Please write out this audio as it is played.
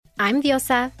I'm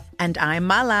Diosa. And I'm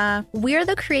Mala. We're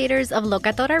the creators of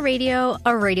Locatora Radio, a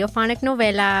radiophonic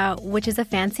novela, which is a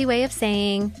fancy way of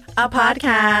saying a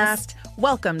podcast.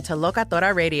 Welcome to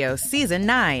Locatora Radio Season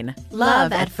 9.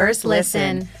 Love at First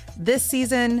Listen. This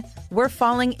season, we're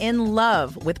falling in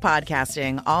love with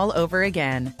podcasting all over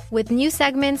again. With new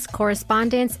segments,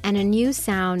 correspondence, and a new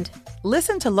sound.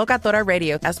 Listen to Locatora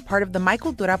Radio as part of the My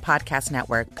Cultura Podcast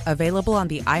Network, available on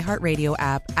the iHeartRadio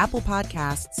app, Apple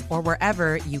Podcasts, or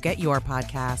wherever you get your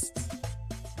podcasts.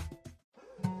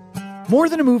 More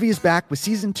Than a Movie is back with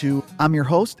Season 2. I'm your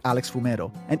host, Alex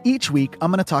Fumero, and each week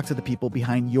I'm going to talk to the people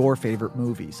behind your favorite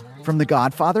movies. From The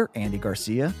Godfather, Andy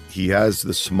Garcia. He has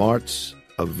the smarts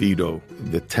of Vito,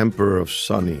 the temper of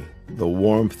Sonny, the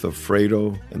warmth of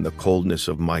Fredo, and the coldness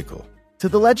of Michael. To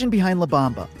the legend behind La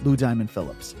Bamba, Lou Diamond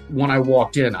Phillips. When I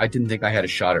walked in, I didn't think I had a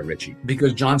shot at Richie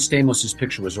because John Stamos'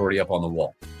 picture was already up on the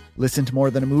wall. Listen to More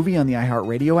Than a Movie on the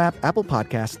iHeartRadio app, Apple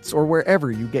Podcasts, or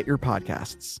wherever you get your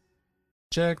podcasts.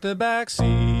 Check the back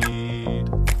seat.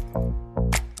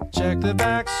 Check the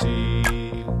back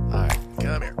seat. All right,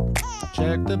 come here.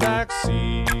 Check the back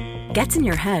seat. Gets in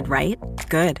your head, right?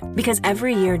 Good. Because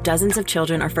every year, dozens of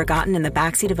children are forgotten in the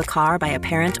backseat of a car by a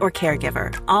parent or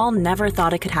caregiver. All never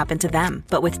thought it could happen to them.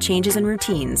 But with changes in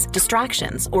routines,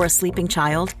 distractions, or a sleeping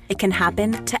child, it can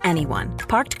happen to anyone.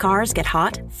 Parked cars get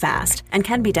hot, fast, and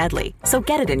can be deadly. So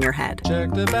get it in your head.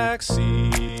 Check the back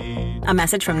seat. A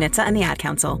message from NHTSA and the Ad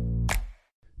Council.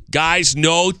 Guys,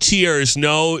 no tears,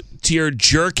 no tear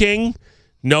jerking.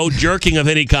 No jerking of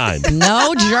any kind.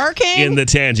 No jerking? In the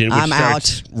Tangent, which I'm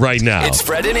starts out. right now. It's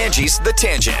Fred and Angie's The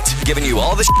Tangent, giving you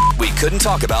all the we couldn't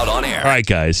talk about on air. All right,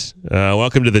 guys.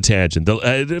 Welcome to The Tangent.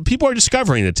 The people are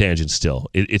discovering The Tangent still.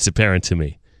 It's apparent to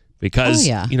me. Because,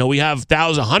 we have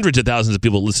hundreds of thousands of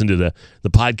people listen to the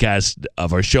podcast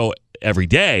of our show every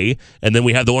day. And then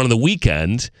we have the one on the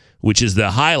weekend, which is the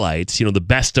highlights, the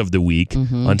best of the week.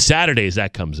 Mm-hmm. On Saturdays,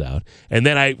 that comes out. And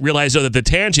then I realized, that the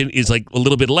Tangent is like a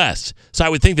little bit less. So I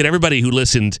would think that everybody who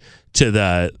listened to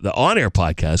the on-air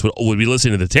podcast would be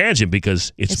listening to the Tangent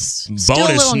because it's bonus still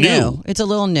a little new. It's a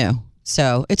little new.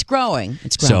 So it's growing.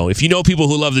 So if you know people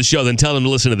who love the show, then tell them to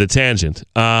listen to The Tangent.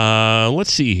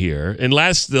 Let's see here. And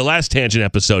the last Tangent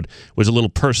episode was a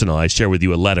little personal. I shared with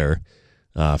you a letter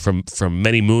from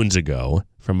many moons ago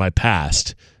from my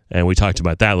past. And we talked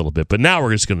about that a little bit. But now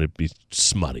we're just going to be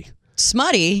smutty.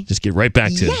 Smutty? Just get right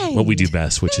back to what we do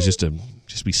best, which is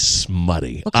just be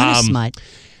smutty. What kind of smut?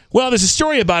 Well, there's a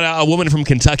story about a woman from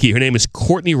Kentucky. Her name is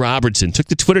Courtney Robertson. Took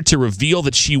to Twitter to reveal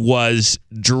that she was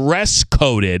dress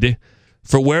coded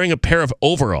for wearing a pair of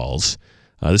overalls.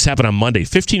 This happened on Monday.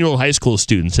 15-year-old high school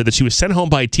student said that she was sent home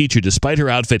by a teacher despite her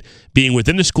outfit being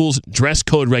within the school's dress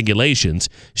code regulations.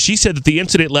 She said that the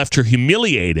incident left her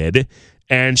humiliated,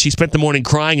 and she spent the morning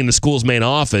crying in the school's main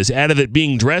office. Added that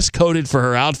being dress coded for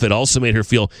her outfit also made her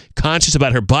feel conscious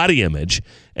about her body image,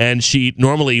 and she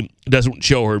normally doesn't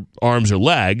show her arms or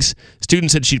legs.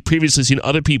 Student said she'd previously seen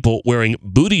other people wearing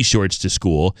booty shorts to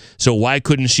school, so why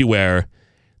couldn't she wear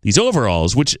these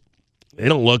overalls, which they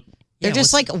don't look... They're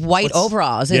just like white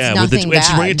overalls. It's nothing bad. And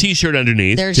she's wearing a T-shirt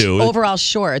underneath, There's too. overall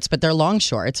shorts, but they're long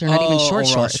shorts. They're not even short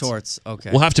shorts. Okay.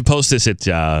 We'll have to post this at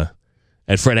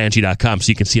fredangie.com so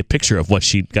you can see a picture of what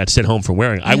she got sent home for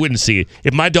wearing. Yeah. I wouldn't see it.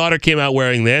 If my daughter came out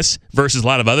wearing this versus a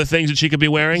lot of other things that she could be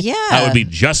wearing, I would be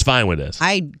just fine with this.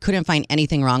 I couldn't find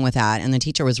anything wrong with that, and the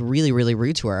teacher was really, really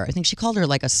rude to her. I think she called her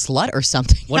like a slut or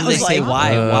something. What did they say?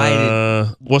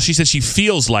 Why? Well, she said she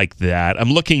feels like that. I'm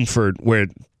looking for where...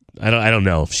 I don't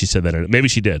know if she said that or not. Maybe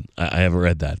she did. I haven't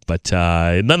read that. But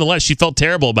nonetheless, she felt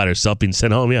terrible about herself being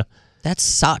sent home, yeah. That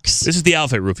sucks. This is the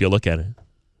outfit, Rufio. Look at it.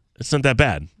 It's not that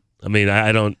bad. I mean,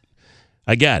 I don't...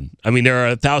 Again, I mean, there are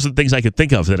 1,000 things I could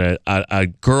think of that a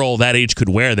girl that age could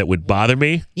wear that would bother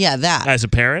me. Yeah, that. As a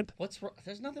parent. What's wrong?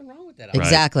 There's nothing wrong with that.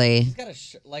 Exactly. He's got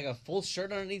a full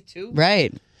shirt underneath, too?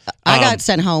 Right. I got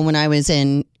sent home when I was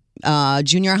in...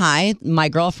 junior high. My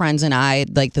girlfriends and I,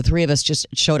 like the three of us, just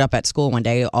showed up at school one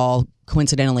day, all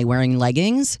coincidentally wearing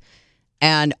leggings.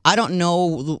 And I don't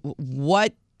know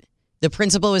what the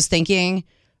principal was thinking,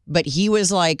 but he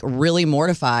was like really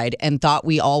mortified and thought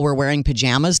we all were wearing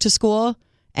pajamas to school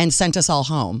and sent us all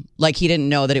home. Like he didn't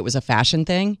know that it was a fashion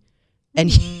thing.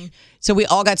 And so we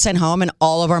all got sent home and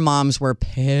all of our moms were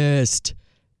pissed.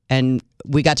 And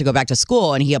we got to go back to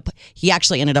school, and he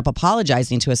actually ended up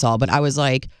apologizing to us all. But I was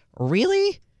like,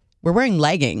 really? We're wearing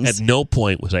leggings. At no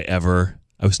point was I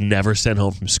was never sent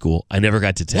home from school. I never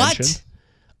got detention.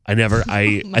 What?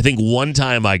 I think one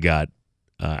time I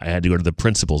had to go to the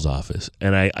principal's office,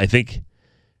 and I think...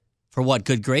 For what,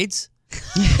 good grades?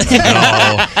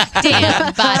 No.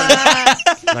 Damn, buddy.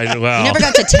 Well, You never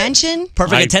got detention?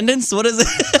 Perfect attendance? What is it?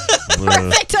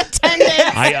 Perfect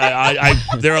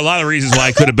attendance. There are a lot of reasons why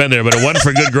I could have been there, but it wasn't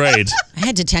for good grades. I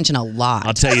had detention a lot.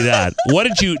 I'll tell you that. What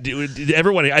did you do?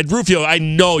 Everyone, Rufio, I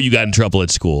know you got in trouble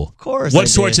at school. Of course. What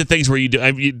sorts of things were you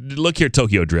doing? Look here,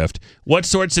 Tokyo Drift. What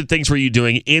sorts of things were you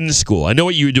doing in school? I know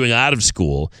what you were doing out of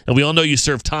school, and we all know you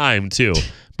served time too.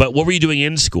 But what were you doing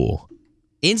in school?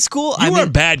 In school? You were a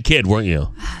bad kid, weren't you?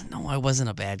 No, I wasn't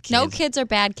a bad kid. No kids are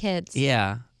bad kids.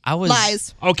 Yeah. I was.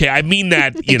 Lies. Okay, I mean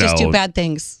that, They just do bad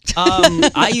things.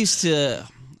 I used to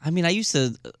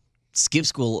skip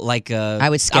school. I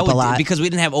would skip a lot. Because we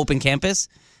didn't have open campus.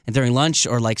 And during lunch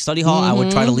or like study hall, I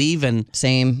would try to leave and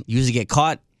usually get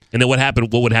caught. And then what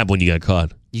happened? What would happen when you got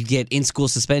caught? You get in-school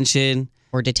suspension.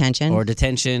 Or detention.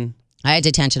 I had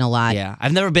detention a lot. Yeah.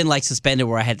 I've never been like suspended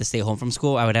where I had to stay home from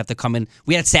school. I would have to come in.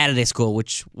 We had Saturday school,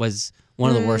 which was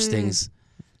one of the worst things.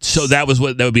 So that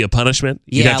would be a punishment?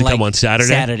 You'd have to come on Saturday?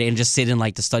 Saturday and just sit in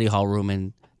like the study hall room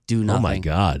and do nothing. Oh my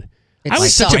God. It's I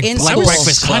was so such in a school.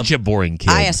 such a boring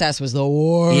kid. ISS was the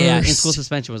worst. Yeah, in-school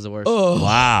suspension was the worst.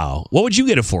 Wow. What would you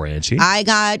get it for, Angie? I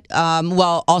got,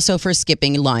 also for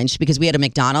skipping lunch because we had a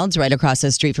McDonald's right across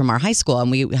the street from our high school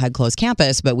and we had closed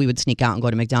campus, but we would sneak out and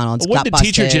go to McDonald's. Wouldn't the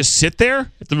teacher just sit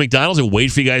there at the McDonald's and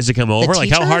wait for you guys to come over?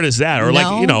 Like, how hard is that? Or I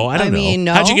don't know.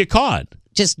 No. How'd you get caught?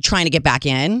 Just trying to get back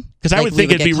in. Because I would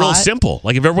think it'd be real simple.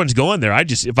 Like if everyone's going there,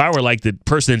 if I were like the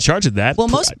person in charge of that. Well,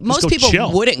 most people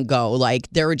chill. wouldn't go. Like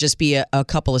there would just be a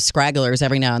couple of scragglers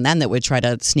every now and then that would try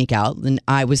to sneak out, and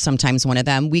I was sometimes one of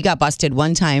them. We got busted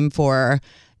one time for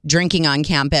drinking on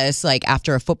campus, like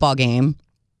after a football game,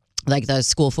 like the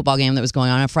school football game that was going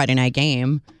on, a Friday night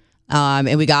game,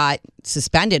 and we got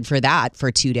suspended for that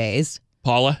for 2 days.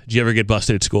 Paula, did you ever get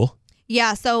busted at school?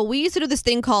 Yeah, so we used to do this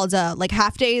thing called like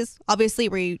half days. Obviously,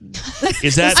 where you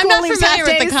is that? I'm not familiar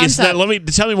with the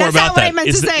concept. Tell me more about that.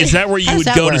 Is that where you would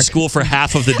go to school for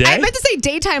half of the day? I meant to say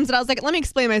daytimes, and I was like, let me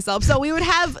explain myself. So we would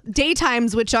have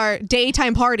daytimes, which are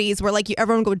daytime parties, where like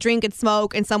everyone would go drink and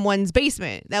smoke in someone's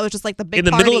basement. That was just like the big in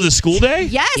the party. middle of the school day.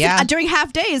 Yes, during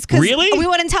half days. Really? We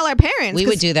wouldn't tell our parents. We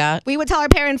would do that. We would tell our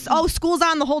parents, "Oh, school's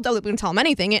on the whole day." We wouldn't tell them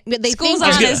anything. School's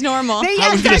on is normal. I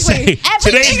was going to say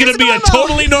today's going to be a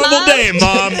totally normal day,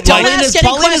 Mom. Paulina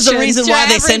is the reason why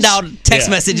they send out text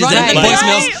messages and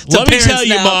voicemails to Let me tell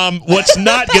you, Mom, what's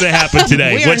not going to happen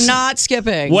today. We are not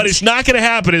skipping. What is not going to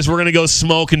happen is we're going to go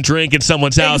smoke and drink at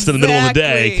someone's house in the middle of the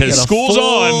day because school's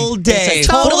on. Day.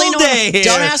 Totally full day.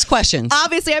 Don't ask questions.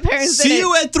 Obviously, our parents See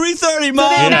you at 3:30,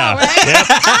 Mom. Yeah.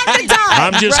 On the dot.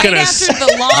 I'm just going to after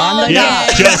the long day.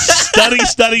 just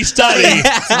study.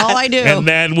 That's all I do. And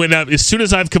then as soon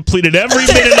as I've completed every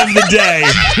minute of the day,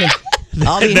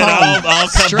 I'll be then home. I'll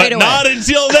come, Straight but away. not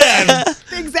until then.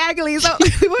 Exactly. So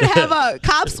we would have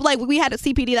cops, like we had a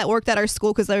CPD that worked at our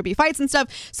school because there would be fights and stuff.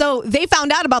 So they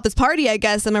found out about this party, I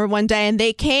guess, I remember one day, and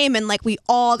they came and like we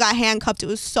all got handcuffed. It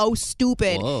was so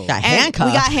stupid. Whoa. Got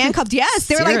handcuffed? We got handcuffed, yes.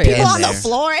 There were like Serious? people on the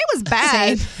floor. It was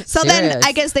bad. So then Serious?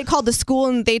 I guess they called the school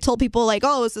and they told people like,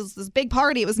 oh, this is this big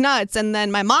party. It was nuts. And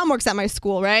then my mom works at my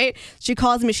school, right? She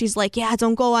calls me. She's like, yeah,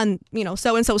 don't go on,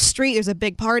 so-and-so street. There's a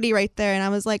big party right there. And I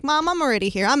was like, Mom, I'm already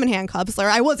here. I'm in handcuffs. Or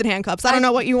I was in handcuffs. I don't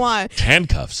know what you want.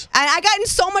 Handcuffs. And I got in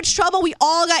so much trouble. We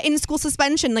all got in-school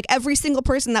suspension. Like every single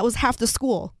person. That was half the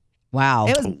school. Wow.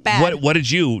 It was bad. What did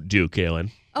you do,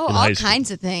 Kaylin? Oh, in all high school?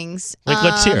 kinds of things. Like,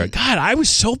 let's hear it. God, I was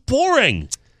so boring.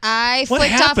 I What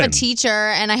flicked off a happened? teacher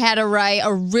and I had to write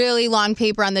a really long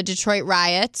paper on the Detroit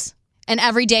riots. And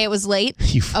every day it was late.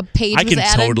 A page I was can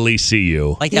added. totally see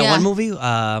you. Like that Yeah. one movie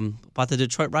about the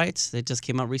Detroit riots that just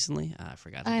came out recently. I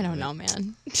forgot. I don't know,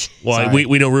 man. Well, Sorry.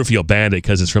 we know Rufio banned it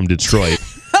because it's from Detroit.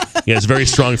 He has very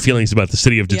strong feelings about the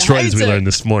city of Detroit, as we learned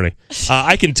this morning.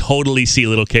 I can totally see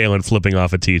little Kaylin flipping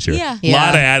off a teacher. Yeah. A lot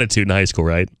of attitude in high school,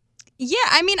 right? Yeah,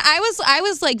 I mean, I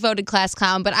was like voted class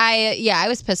clown, but I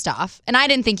was pissed off. And I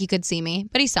didn't think he could see me,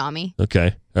 but he saw me.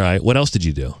 Okay. All right. What else did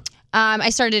you do? I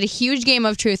started a huge game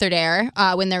of Truth or Dare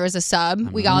when there was a sub.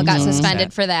 We all got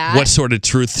suspended for that. What sort of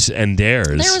truths and dares?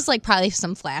 There was like probably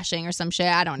some flashing or some shit.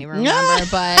 I don't even remember,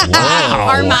 but Wow.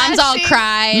 our moms all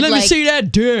cried. Let like, me see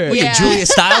that dick. Yeah. Julia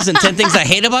Stiles and 10 Things I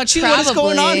Hate About You. What's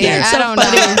going on Probably. there? I don't know.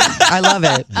 I love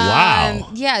it.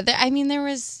 Wow. Yeah, there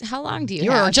was. How long do you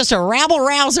You have? were just a rabble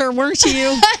rouser, weren't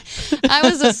you? I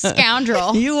was a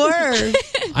scoundrel. You were.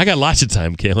 I got lots of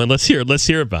time, Kaylin. Let's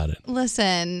hear about it.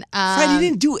 Listen, Fred, you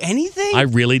didn't do anything? I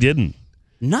really didn't.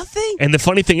 Nothing. And the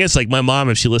funny thing is, like, my mom,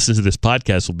 if she listens to this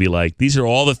podcast, will be like, these are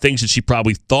all the things that she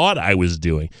probably thought I was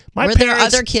doing. Were there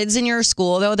other kids in your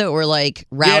school, though, that were, like,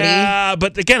 rowdy? Yeah,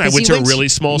 but again, I went to a really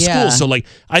small school. So, like,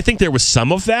 I think there was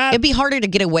some of that. It'd be harder to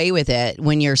get away with it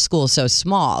when your school's so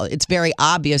small. It's very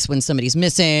obvious when somebody's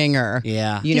missing or, you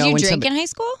know. Did you when drink in high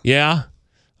school? Yeah,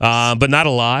 but not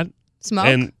a lot. Smoke?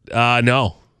 And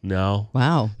no.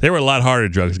 Wow. There were a lot harder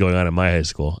drugs going on in my high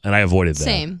school, and I avoided that.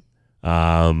 Same.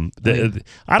 I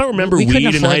don't remember we weed couldn't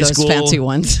in afford high those school. fancy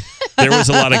ones. There was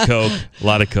a lot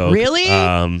of coke. Really?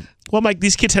 Well, Mike,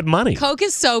 these kids had money. Coke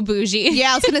is so bougie.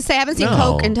 Yeah, I was gonna say I haven't seen No.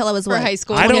 Coke until I was For high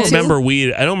school. I don't kids. remember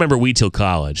weed. I don't remember weed till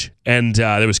college, and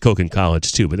there was coke in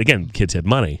college too. But again, kids had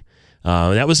money.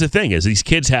 That was the thing: is these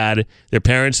kids had their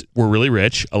parents were really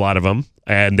rich, a lot of them,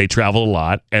 and they traveled a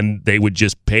lot, and they would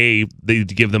just pay.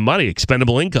 They'd give them money,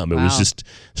 expendable income. It was just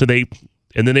so they,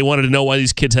 and then they wanted to know why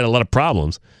these kids had a lot of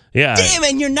problems. Yeah. Damn,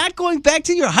 and you're not going back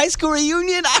to your high school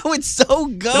reunion? I would so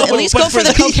go. At least go for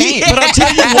the cocaine. But I'll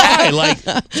tell you why.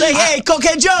 Like, hey,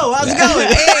 Cocaine Joe, how's it going?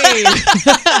 Hey.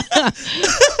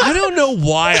 I don't know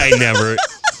why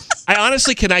I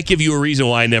honestly cannot give you a reason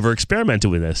why I never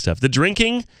experimented with that stuff. The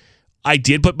drinking, I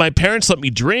did, but my parents let me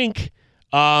drink.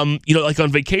 Like on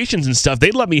vacations and stuff,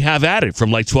 they'd let me have at it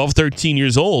from like 12, 13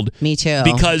 years old. Me too.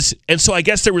 And so I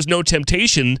guess there was no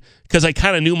temptation because I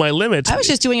kind of knew my limits. I was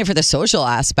just doing it for the social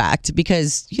aspect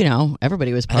because,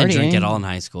 everybody was partying. I didn't drink at all in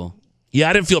high school. Yeah,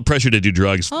 I didn't feel pressure to do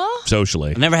drugs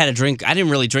socially. I never had a drink. I didn't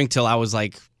really drink till I was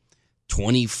like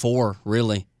 24,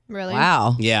 really. Really?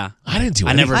 Wow. Yeah. I didn't do I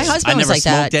anything. never, My husband I never was like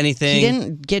smoked that. anything. He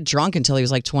didn't get drunk until he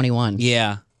was like 21.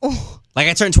 Yeah. Like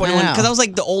I turned 21 Wow. because I was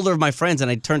like the older of my friends, and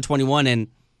I turned 21, and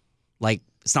like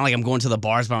it's not like I'm going to the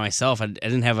bars by myself. I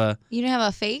didn't have a. You didn't have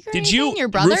a fake or Did anything? you, Your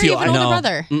brother? Rufio, You have an older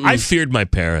brother. I feared my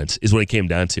parents is what it came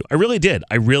down to. I really did.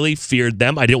 I really feared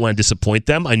them. I didn't want to disappoint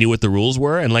them. I knew what the rules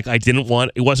were, and like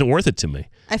it wasn't worth it to me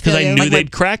I feel because I you. knew Like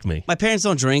they'd crack me. My parents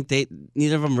don't drink.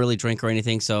 Neither of them really drink or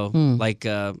anything. So like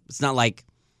it's not like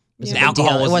was a the big alcohol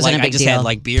deal. It was wasn't like a I big just deal. had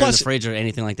like beer in Plus- the fridge or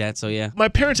anything like that. So yeah. My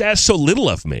parents asked so little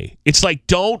of me. It's like,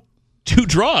 don't do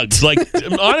drugs. Like,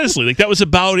 honestly, like that was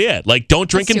about it. Like, don't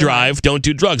drink and drive. Don't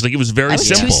do drugs. Like, it was very I was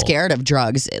simple. too scared of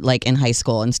drugs, like in high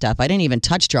school and stuff. I didn't even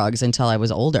touch drugs until I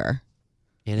was older.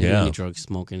 I didn't do any drugs,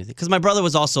 smoke, anything. Because my brother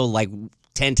was also like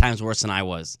 10 times worse than I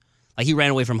was. Like he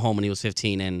ran away from home when he was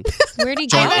 15 and Where'd he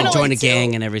go? joined a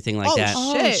gang and everything like that.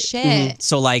 Oh, shit. Mhm.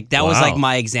 So like that was Wow. like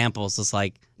my example. So it's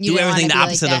like You do didn't everything the wanna be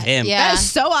opposite like of that. him. Yeah. That's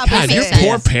so opposite. God, your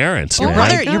poor parents, Your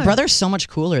man. your brother's so much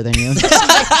cooler than you.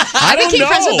 I don't became know.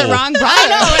 friends with the wrong brother.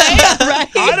 right?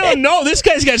 I don't know. This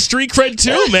guy's got street cred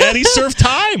too, man. He served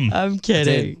time. I'm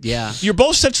kidding. Yeah. You're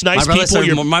both such nice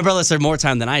people. My brother served more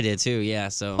time than I did too. Yeah.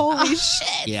 So Holy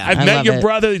shit. yeah. I've I met love your it.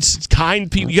 brother. It's kind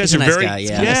people. You guys He's are a nice very guy,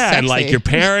 yeah. Kinda and like sexy. your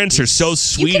parents are so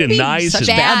sweet and nice. such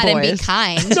and- Bad and be boys.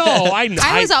 kind. No,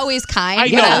 I was always kind. I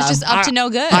but know. I was just up to no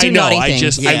good. I Do know. naughty I things.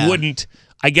 just Yeah. I wouldn't.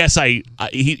 I guess I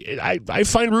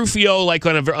find Rufio like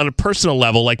on a personal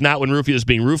level, like not when Rufio's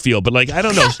being Rufio, but like I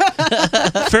don't know,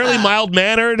 fairly mild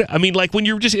mannered. I mean, like when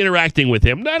you're just interacting with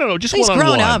him, I don't know, just He's one on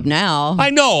one. grown up now.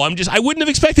 I know. I wouldn't have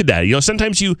expected that. You know,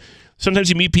 sometimes you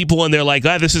meet people and they're like,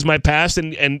 this is my past,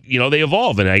 and they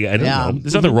evolve, and I don't Yeah. know.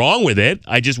 There's nothing wrong with it.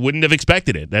 I just wouldn't have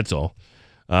expected it. That's all.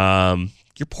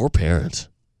 Your poor parents.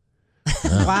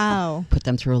 Wow. Put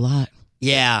them through a lot.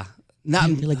 Yeah. Not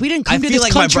You're like, we didn't I come to feel this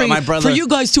like country my brother for you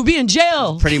guys to be in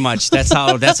jail. pretty much. That's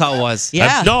how it was.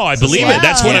 Yeah. I believe it.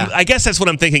 That's what Yeah. I guess that's what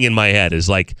I'm thinking in my head is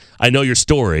like I know your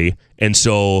story, and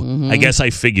so I guess I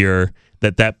figure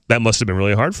that must have been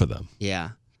really hard for them. Yeah.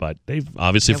 But they've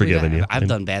obviously forgiven you. I've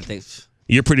done bad things.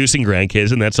 You're producing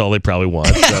grandkids, and that's all they probably want.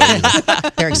 So,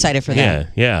 They're excited for that.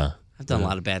 yeah. I've done a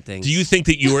lot of bad things. Do you think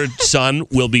that your son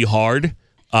will be hard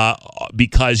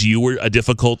because you were a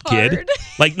difficult kid? Hard?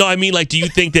 Like, no, I mean, like, do you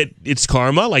think that it's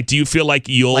karma? Like, do you feel like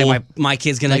you'll like my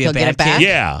kid's gonna Like be a he'll get bad it back? kid?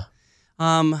 Yeah. No.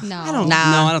 I don't.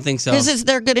 Nah. No, I don't think so. Because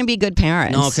they're going to be good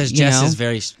parents. No, because you Jess know? is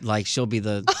very like she'll be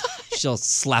the she'll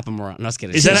slap him around. No, just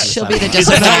kidding. Is that She'll be the is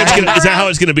that how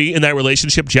it's gonna be in that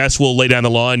relationship? Jess will lay down the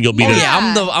law, and you'll be Oh the yeah,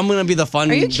 I'm gonna be the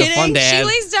fun. Are you the kidding? fun dad. She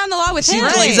lays down the law with him.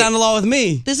 She lays down the law with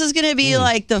me. This is going to be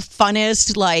like the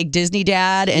funnest like Disney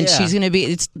dad, and Yeah. she's going to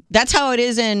be. That's how it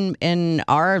is in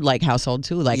our like household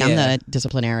too. Like I'm Yeah. the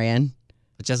disciplinarian.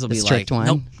 But Jess will The be strict like, one.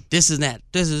 nope, this is that.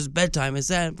 This is bedtime. Is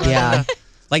that? Yeah.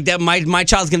 Like that. My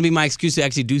child's gonna be my excuse to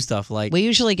actually do stuff. Like We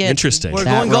usually get Interesting. we're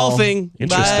that going role. golfing.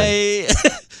 Interesting.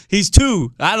 Bye. He's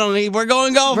 2. I don't need. We're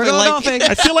going golfing. We're going like, golfing.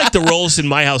 I feel like the roles in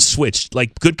my house switched.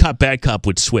 Like good cop, bad cop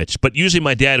would switch, but usually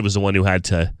my dad was the one who had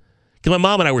to Because my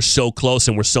mom and I were so close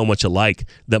and we're so much alike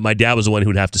that my dad was the one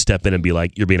who'd have to step in and be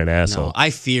like, "You're being an asshole." No, I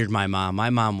feared my mom.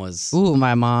 My mom was. Ooh,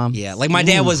 my mom. Yeah, like my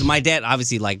dad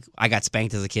obviously, like, I got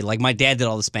spanked as a kid. Like, my dad did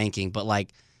all the spanking, but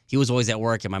like, he was always at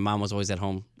work and my mom was always at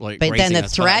home. Like, But then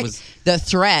raising us. the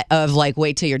threat of like,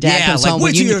 wait till your dad Yeah, comes like, home.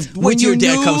 wait till your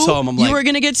dad comes home. I'm you like, were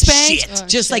gonna get spanked. shit.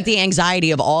 Just like the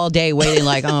anxiety of all day waiting,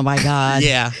 like, oh my god,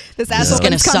 Yeah. This this is asshole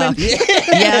gonna is coming. suck.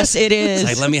 Yes, it is.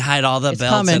 Like, let me hide all the It's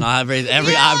belts coming. and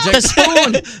every object. The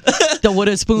spoon, the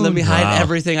wooden spoon. Let me hide Wow.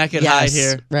 everything I could hide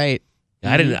here. Right.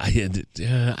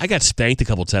 I got spanked a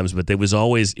couple times, but it was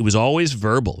always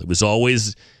verbal. It was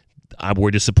always,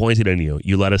 we're disappointed in you.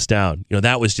 You let us down. You know,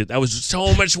 that was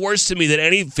so much worse to me than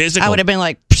any physical. I would have been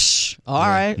like, Psh, all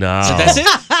right. No. So that's it?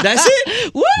 That's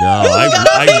it? Woo! No,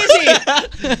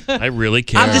 I really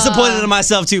care. I'm disappointed in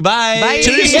myself too. Bye.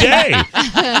 To this day,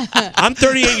 I'm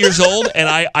 38 years old, and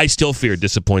I still fear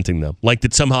disappointing them. Like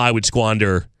that somehow I would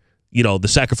squander, you know, the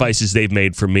sacrifices they've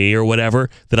made for me or whatever,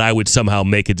 that I would somehow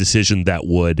make a decision that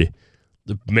would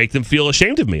make them feel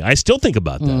ashamed of me. I still think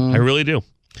about that. I really do.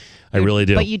 I really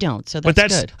do. But you don't, so But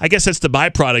that's good. I guess that's the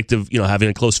byproduct of, you know, having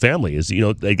a close family is, you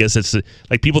know, I guess it's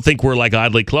like people think we're like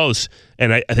oddly close.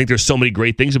 And I think there's so many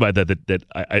great things about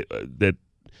that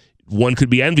one could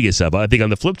be envious of. I think on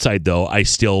the flip side, though, I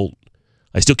still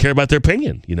care about their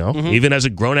opinion, you know, even as a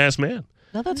grown ass man.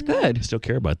 No, that's good. I still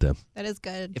care about them. That is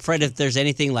good. Fred, if there's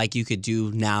anything like you could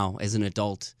do now as an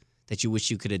adult that you wish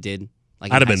you could have did,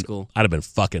 like I'd in have high school. I'd have been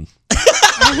fucking.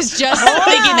 I was just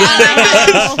thinking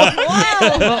that.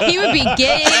 Wow. He would be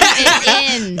getting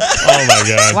it in. Oh my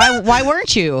god. Why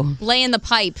weren't you? Laying the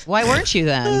pipe. Why weren't you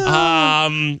then?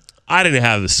 I didn't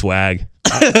have the swag.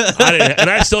 I didn't, and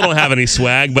I still don't have any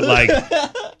swag. But like,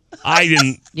 I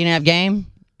didn't. You didn't have game?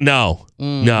 No,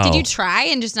 no. Did you try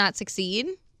and just not succeed?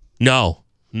 No,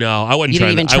 I wasn't You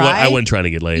trying. didn't to, even I try? wasn't trying to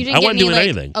get laid. You didn't I get wasn't any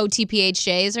doing like anything.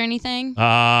 OTPHJs or anything?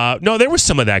 No, there was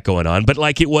some of that going on, but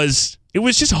like it was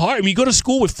just hard. I mean, you go to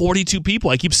school with 42 people.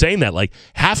 I keep saying that. Like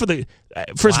half of the,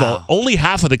 first of all, only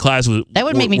half of the class was That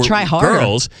would make me were try harder.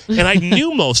 girls, and I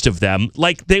knew most of them.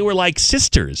 Like they were like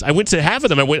sisters. I went to half of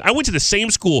them. I went to the same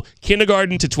school,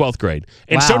 kindergarten to 12th grade,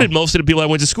 and so Wow. did most of the people I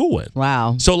went to school with.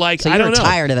 Wow. So like, So you I don't were know.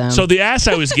 tired of them. So the ass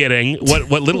I was getting, what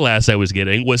little ass I was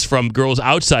getting, was from girls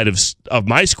outside of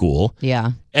my school.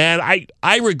 Yeah. And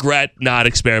I regret not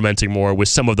experimenting more with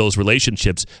some of those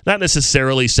relationships, not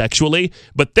necessarily sexually,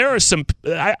 but there are some.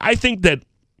 I think that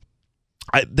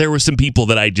there were some people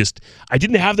that I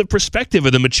didn't have the perspective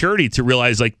or the maturity to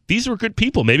realize like these were good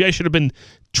people. Maybe I should have been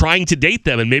trying to date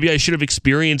them, and maybe I should have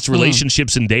experienced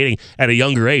relationships and dating at a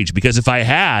younger age. Because if I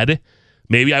had,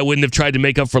 maybe I wouldn't have tried to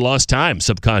make up for lost time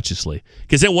subconsciously.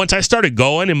 Because then once I started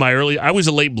going in my I was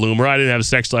a late bloomer. I didn't have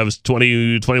sex till I was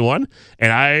 20, 21,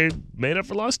 and I made up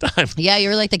for lost time. Yeah, you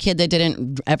were like the kid that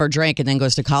didn't ever drink and then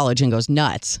goes to college and goes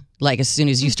nuts. Like as soon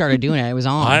as you started doing it, it was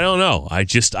on. I don't know. I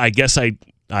guess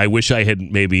I wish I had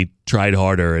maybe tried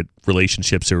harder at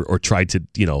relationships or tried to,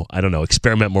 you know, I don't know,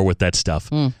 experiment more with that stuff.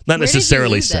 Not Where did you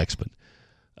necessarily lose sex, but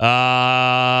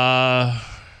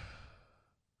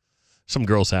some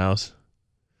girl's house.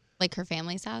 Like her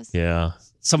family's house? Yeah.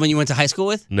 Someone you went to high school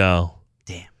with? No.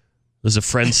 Damn. It was a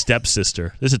friend's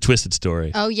stepsister. This is a twisted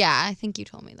story. Oh, yeah. I think you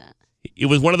told me that. It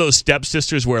was one of those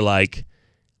stepsisters where, like,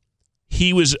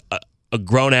 he was a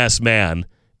grown-ass man,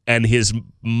 and his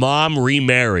mom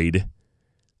remarried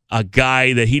a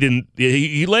guy that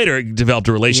he later developed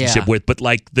a relationship with, but,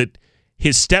 like, that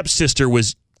his stepsister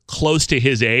was close to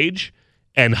his age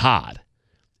and hot.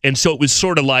 And so it was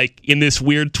sort of like, in this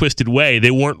weird, twisted way,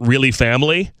 they weren't really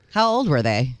family. How old were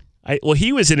they? Well,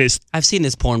 he was in his I've seen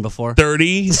this porn before.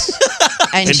 30s.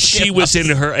 And she was in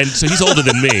her, and so he's older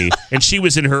than me, and she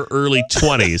was in her early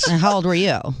 20s. And how old were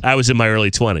you? I was in my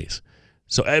early 20s.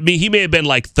 So, I mean, he may have been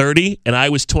like 30, and I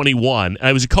was 21. And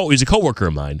he was a coworker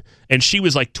of mine, and she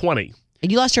was like 20.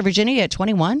 You lost your virginity at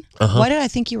 21? Uh-huh. Why did I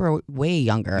think you were way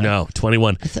younger? No,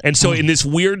 21. And so in this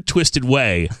weird, twisted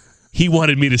way, he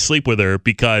wanted me to sleep with her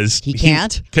because... He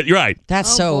can't? You're right. That's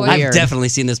so boy. weird. I've definitely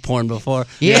seen this porn before.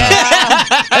 Yeah.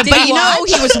 But Did he you know,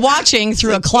 watch? he was watching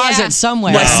through a closet Yeah.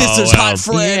 somewhere. My sister's well. hot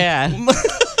friend. Yeah.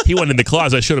 He went in the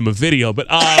closet. I showed him a video, but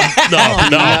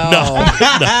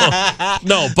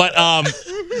no. But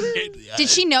Did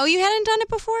she know you hadn't done it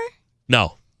before?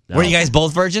 no. Were you guys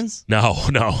both virgins? No.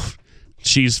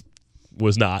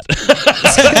 Was not. It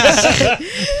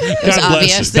was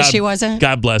obvious that she wasn't?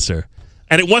 God bless her.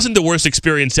 And it wasn't the worst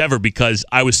experience ever because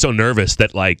I was so nervous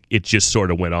that like it just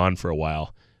sort of went on for a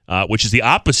while, which is the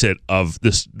opposite of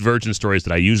the virgin stories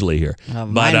that I usually hear.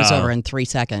 Mine was over in 3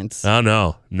 seconds. Oh,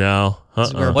 no.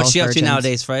 We're What's both she up to virgins.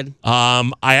 nowadays, Fred? I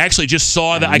actually just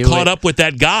saw that I knew caught it. up with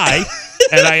that guy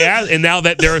And I asked, and now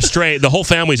that they're estranged, the whole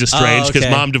family's estranged because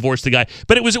okay. mom divorced the guy.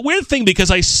 But it was a weird thing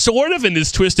because I sort of, in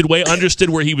this twisted way, understood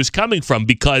where he was coming from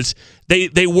because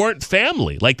they weren't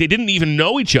family. Like, they didn't even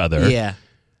know each other. Yeah.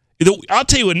 I'll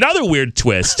tell you another weird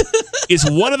twist is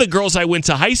one of the girls I went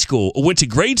to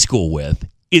grade school with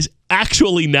is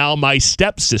actually now my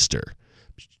stepsister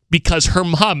because her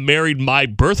mom married my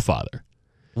birth father.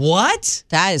 What?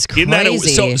 That is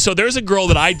crazy. So there's a girl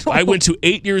that I went to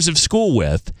 8 years of school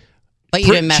with. But you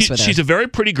didn't mess with her. She's a very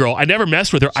pretty girl. I never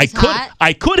messed with her. She's hot?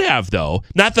 I could have though.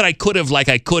 Not that I could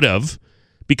have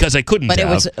because I couldn't But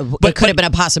have. it could have been a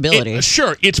possibility.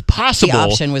 Sure, it's possible The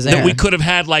option was that there. we could have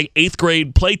had like 8th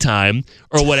grade playtime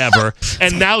or whatever,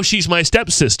 and now she's my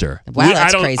stepsister. Wow,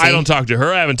 that's crazy. I don't talk to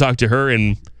her. I haven't talked to her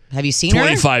in Have you seen her?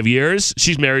 25 years.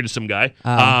 She's married to some guy.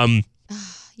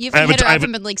 You've hit her up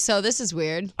and been like, so this is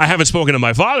weird. I haven't spoken to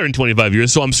my father in 25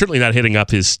 years, so I'm certainly not hitting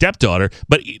up his stepdaughter.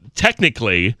 But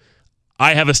technically,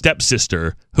 I have a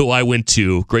stepsister who I went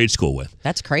to grade school with.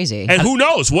 That's crazy. And who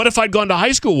knows? What if I'd gone to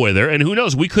high school with her? And who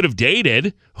knows? We could have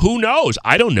dated. Who knows?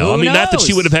 I don't know. Who not that she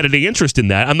knows? would have had any interest in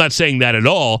that. I'm not saying that at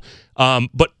all.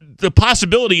 But the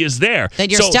possibility is there.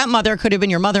 That your stepmother could have been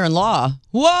your mother-in-law.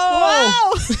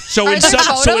 Whoa! So Are in there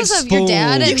some, photos of your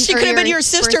dad? And She or could have been your birth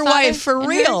sister father wife for and her?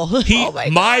 real.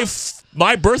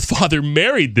 my birth father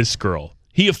married this girl.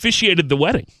 He officiated the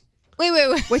wedding. Wait.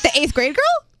 With the 8th grade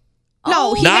girl?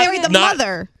 No, he Not- married the not-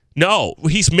 mother. No,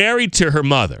 he's married to her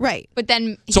mother. Right. But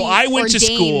then So he I went to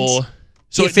ordained- school.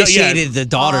 So He officiated the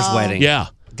daughter's wedding. Yeah.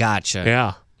 Gotcha.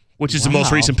 Yeah. Which is the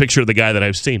most recent picture of the guy that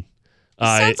I've seen.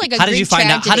 Sounds like a How did you Greek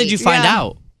find out? How tragedy. did you find Yeah.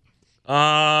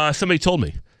 out? Somebody told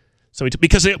me.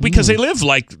 Because they live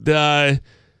like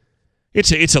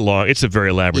it's a very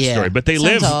elaborate story, but they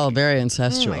live. Sounds all very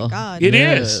incestual. Oh my God. It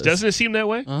is. Doesn't it seem that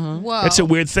way? Whoa. It's a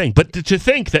weird thing. But to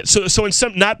think that so in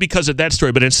some, not because of that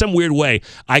story, but in some weird way,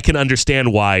 I can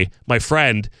understand why my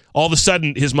friend, all of a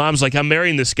sudden his mom's like, I'm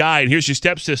marrying this guy, and here's your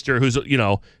stepsister who's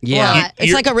Yeah.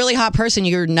 It's like a really hot person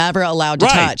you're never allowed to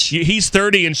right. touch. He's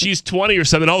 30 and she's 20 or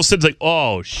something. All of a sudden it's like,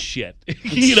 oh shit. I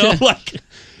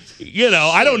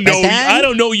don't know. then- I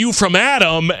don't know you from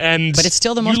Adam, and But it's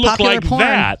still the you most look popular like porn.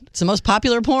 that. It's the most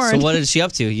popular porn. So what is she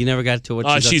up to? You never got to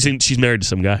what She's married to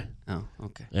some guy. Oh,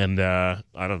 okay. And I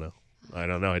don't know.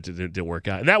 It didn't work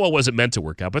out. And that one wasn't meant to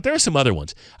work out. But there are some other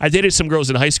ones. I dated some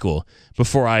girls in high school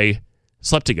before I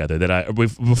slept together.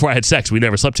 Before I had sex, we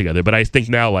never slept together. But I think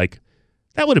now, like,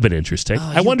 that would have been interesting.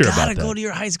 I wonder about that. You gotta go to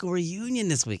your high school reunion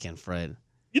this weekend, Fred.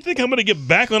 You think I'm going to get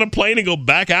back on a plane and go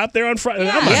back out there on Friday?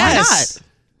 Yeah, I'm not yes.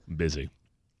 busy.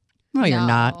 No, you're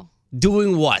not.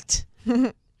 Doing what?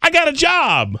 I got a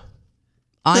job.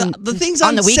 On the thing's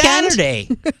on the weekend? Saturday.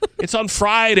 It's on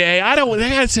Friday. I don't want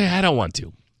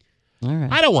to. All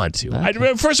right. I don't want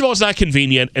to. First of all, it's not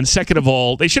convenient, and second of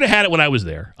all, they should have had it when I was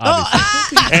there.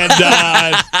 Obviously.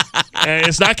 And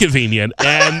it's not convenient.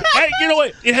 And you know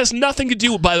what? It has nothing to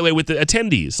do, by the way, with the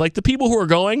attendees. Like the people who are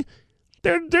going,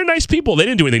 they're nice people. They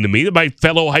didn't do anything to me. My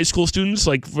fellow high school students,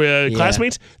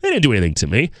 classmates, they didn't do anything to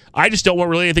me. I just don't want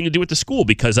really anything to do with the school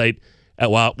because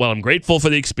I'm grateful for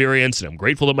the experience and I'm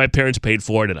grateful that my parents paid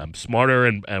for it and I'm smarter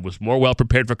and I was more well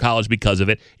prepared for college because of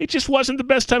it. It just wasn't the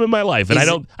best time in my life, and I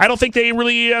don't think they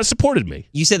really supported me.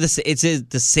 You said it's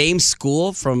the same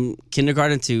school from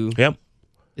kindergarten to. Yep.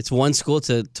 It's one school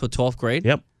to 12th grade.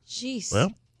 Yep. Jeez.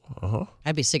 Well.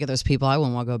 I'd be sick of those people. I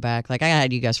wouldn't want to go back. Like I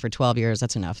had you guys for 12 years.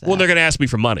 That's enough. Well, they're going to ask me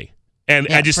for money, and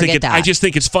Yeah, I just think forget I that. just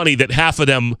think it's funny that half of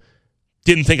them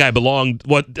didn't think I belonged.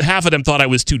 Half of them thought I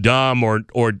was too dumb, or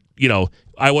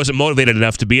I wasn't motivated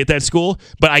enough to be at that school.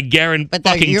 But I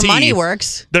guarantee, your money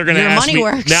works. They're going to Your ask money me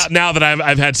works. now that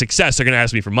I've had success. They're going to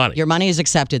ask me for money. Your money is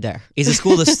accepted there. Is the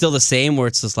school still the same, where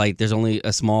it's just like there's only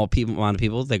a small amount of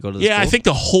people that go to the school? I think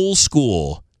the whole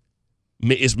school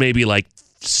is maybe like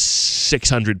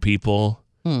 600 people.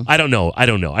 I don't know. I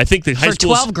think the high For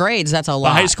school 12 grades, that's a lot.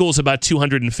 The high school is about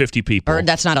 250 people. Or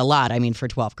that's not a lot. I mean, for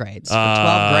 12 grades. For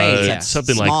 12 grades, that's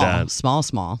something small, like that.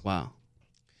 Small. Wow.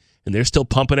 And they're still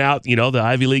pumping out, the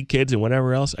Ivy League kids and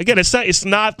whatever else. Again, it's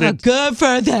not that good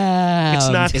for them. It's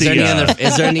not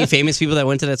Is there any famous people that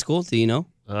went to that school? Do you know?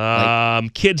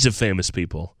 Kids of famous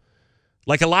people.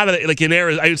 Like a lot of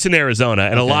it's in Arizona,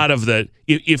 and a lot of the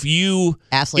if you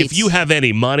Athletes. if you have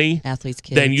any money, Athletes'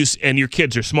 kids. then and your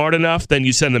kids are smart enough, then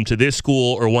you send them to this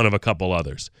school or one of a couple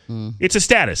others. It's a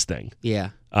status thing. Yeah.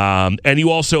 And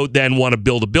you also then want to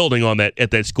build a building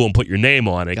at that school and put your name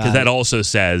on it because Got that it. also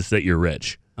says that you're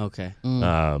rich. Okay.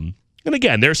 And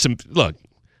again, there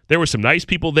were some nice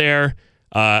people there.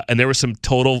 And there were some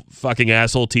total fucking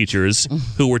asshole teachers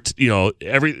who were,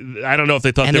 I don't know if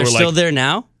they thought And they they're were still there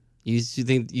now? You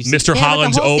think you Mr. Yeah, but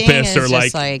Holland's the whole thing opus, is or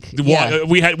just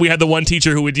we had the one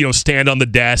teacher who would stand on the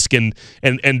desk and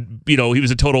he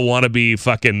was a total wannabe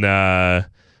fucking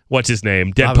what's his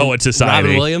name, Dead Poet Society.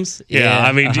 Robin Williams. Yeah,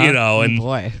 I mean and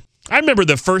boy. I remember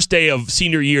the first day of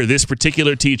senior year, this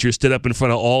particular teacher stood up in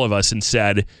front of all of us and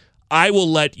said, "I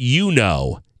will let you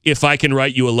know if I can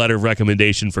write you a letter of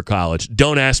recommendation for college.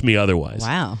 Don't ask me otherwise."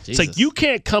 Wow. It's like you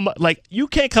can't come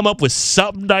up with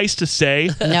something nice to say.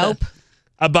 Nope.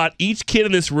 About each kid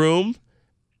in this room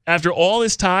after all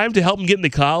this time to help them get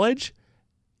into college?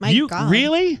 My God.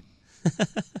 Really?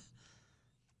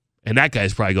 And that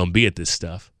guy's probably going to be at this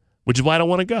stuff, which is why I don't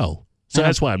want to go. So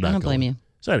that's why I'm not going. I don't blame you.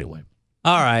 So anyway.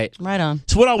 All right. Right on.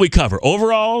 So what all we cover?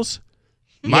 Overalls?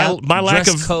 My lack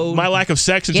of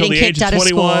sex until Getting the age kicked of out of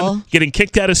 21. school. Getting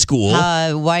kicked out of school.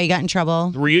 Why you got in trouble?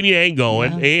 The reunion ain't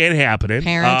going. Ain't happening.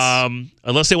 Parents.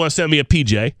 Unless they want to send me a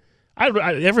PJ. I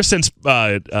ever since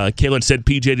Kaylin said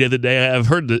PJ the other day, I've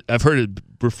heard it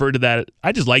referred to that.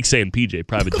 I just like saying PJ,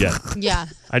 private jet. Yeah.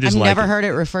 I've never heard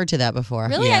it referred to that before.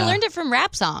 Really? Yeah. I learned it from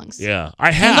rap songs. Yeah,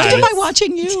 I had. I learned it by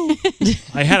watching you.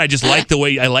 I just liked the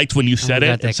way I liked when you said it.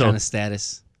 Got that So kind of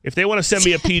status. if they want to send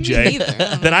me a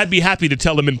PJ, then I'd be happy to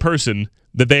tell them in person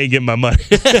that they ain't getting my money.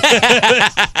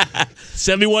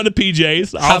 Send me one of the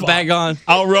PJs. Hop back on.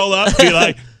 I'll roll up, be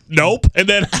like, nope, and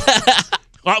then.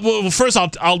 Well, first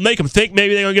I'll make them think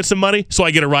maybe they're gonna get some money, so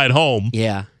I get a ride home.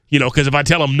 Yeah. Because if I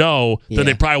tell them no, then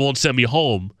they probably won't send me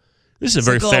home. This is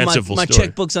a very fanciful my story.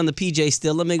 checkbook's on the PJ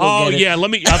still. Let me go get it. Yeah,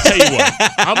 I'll tell you what.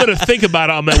 I'm gonna think about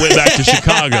it on my way back to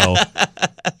Chicago.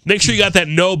 Make sure you got that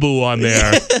Nobu on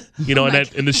there,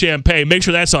 and the champagne. Make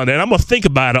sure that's on there. And I'm gonna think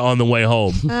about it on the way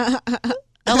home.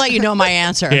 I'll let you know my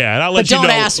answer. Yeah, and I'll let but you don't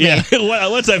know. ask me. Yeah,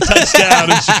 once I've touched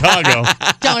down in Chicago.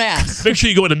 Don't ask. Make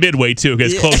sure you go into Midway too,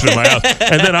 because it's closer to my house,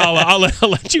 and then I'll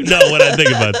let you know what I think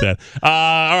about that.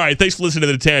 All right, thanks for listening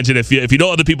to The Tangent. If you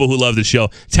know other people who love the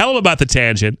show, tell them about The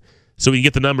Tangent so we can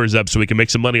get the numbers up so we can make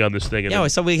some money on this thing. Yeah,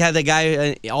 so we had the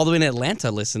guy all the way in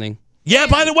Atlanta listening. Yeah,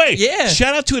 by the way, yeah.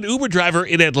 Shout out to an Uber driver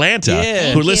in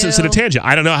Atlanta who listens to The Tangent.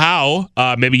 I don't know how.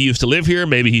 Maybe he used to live here.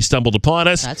 Maybe he stumbled upon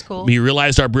us. That's cool. He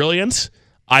realized our brilliance.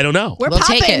 I don't know. We'll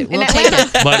take it. We'll take it.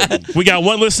 But we got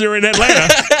one listener in Atlanta.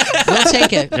 We'll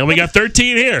take it. And we got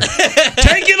 13 here.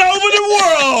 Taking over the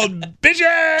world,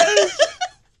 bitches!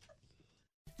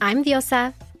 I'm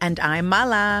Diosa. And I'm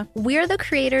Mala. We're the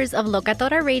creators of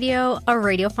Locatora Radio, a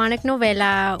radiophonic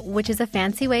novela, which is a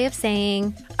fancy way of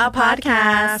saying a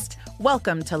podcast.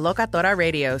 Welcome to Locatora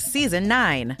Radio Season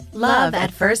 9. Love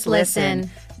at First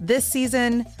Listen. This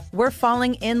season, we're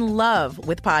falling in love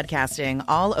with podcasting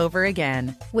all over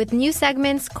again. With new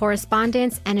segments,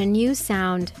 correspondence, and a new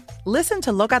sound. Listen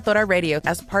to Locatora Radio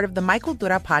as part of the My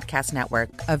Cultura Podcast Network,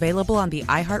 available on the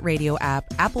iHeartRadio app,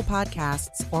 Apple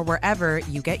Podcasts, or wherever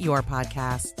you get your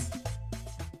podcasts.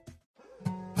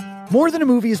 More Than a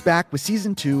Movie is back with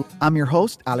Season 2. I'm your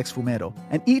host, Alex Fumero.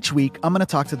 And each week, I'm going to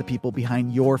talk to the people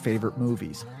behind your favorite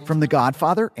movies. From The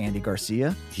Godfather, Andy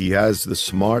Garcia. He has the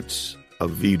smarts of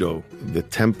Vito, the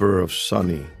temper of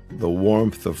Sonny, the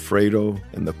warmth of Fredo,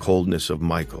 and the coldness of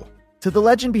Michael. To the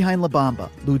legend behind La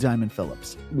Bamba, Lou Diamond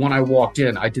Phillips. When I walked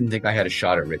in, I didn't think I had a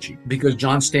shot at Richie because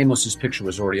John Stamos' picture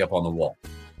was already up on the wall.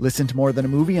 Listen to More Than a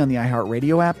Movie on the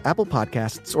iHeartRadio app, Apple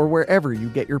Podcasts, or wherever you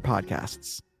get your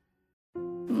podcasts.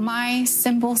 My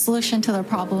simple solution to the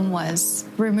problem was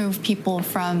remove people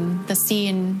from the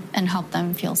scene and help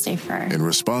them feel safer. In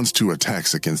response to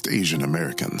attacks against Asian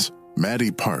Americans,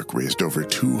 Maddie Park raised over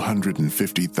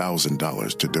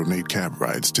 $250,000 to donate cab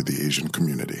rides to the Asian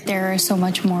community. There is so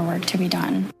much more work to be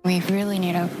done. We really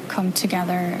need to come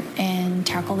together and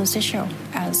tackle this issue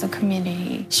as a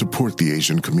community. Support the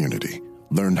Asian community.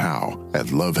 Learn how at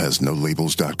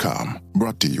lovehasnolabels.com.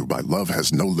 Brought to you by Love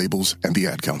Has No Labels and the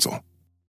Ad Council.